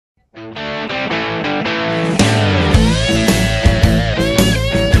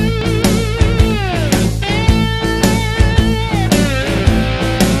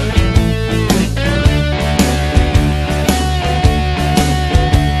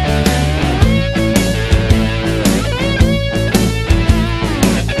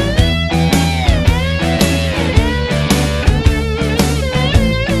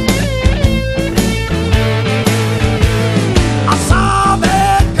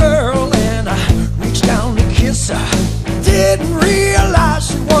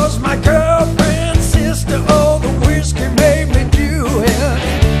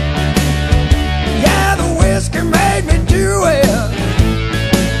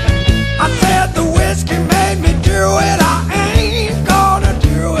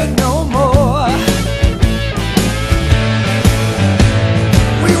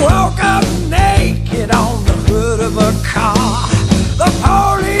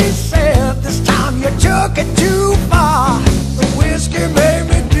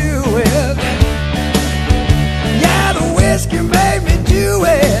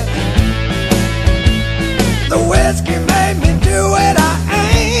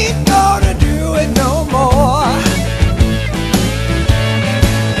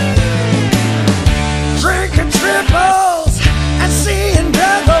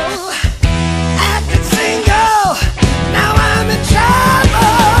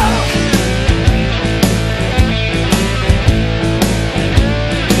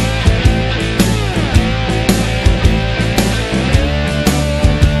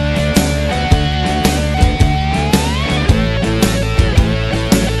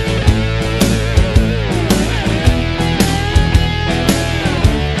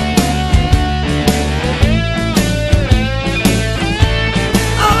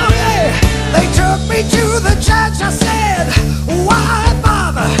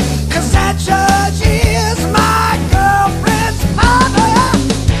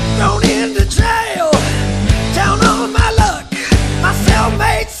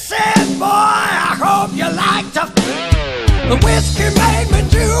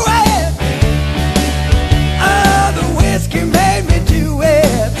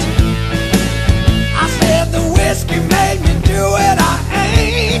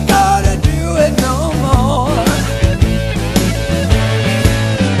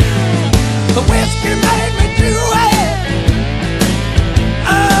whiskey made me do it.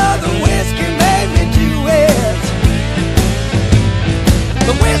 Oh, the whiskey made me do it.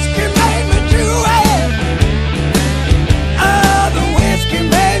 The whiskey made me do it. Oh, the whiskey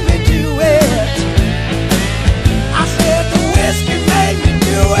made me do it. I said the whiskey made me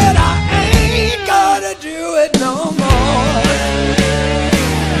do it. I ain't gonna do it no more.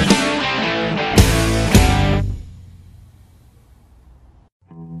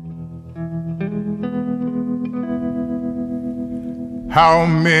 How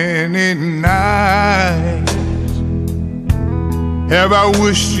many nights have I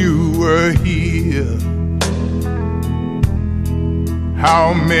wished you were here?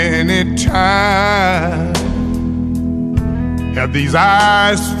 How many times have these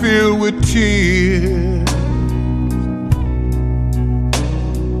eyes filled with tears?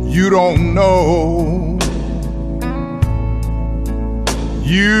 You don't know.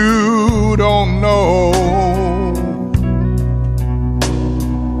 You don't know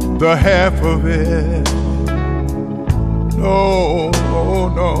the half of it. No, no,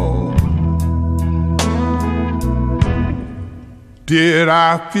 no. Did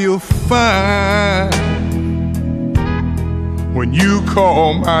I feel fine when you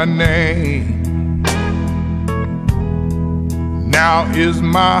called my name? Now is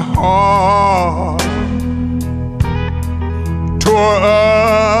my heart tore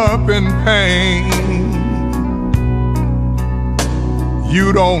up in pain.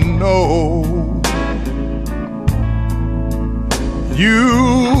 You don't know.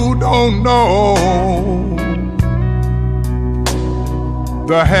 You don't know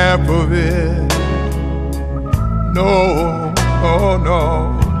the half of it. No, no, no.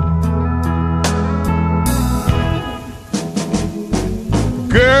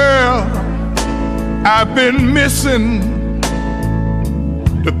 Girl, I've been missing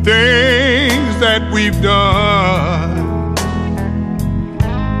the things that we've done.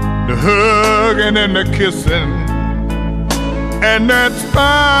 The hugging and the kissing, and that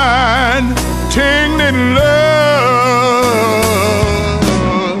spine tingling love.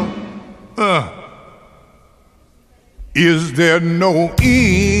 Is there no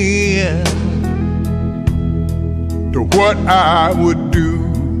end to what I would do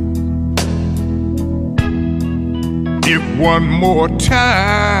if one more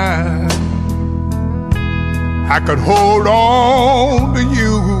time I could hold on to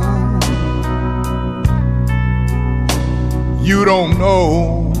you? You don't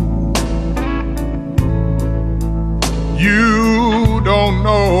know. You don't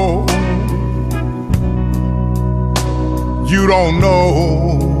know. You don't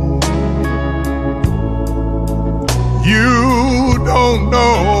know. You don't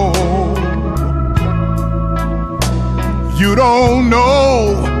know. You don't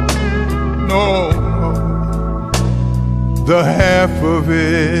know. No, the half of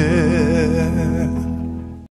it.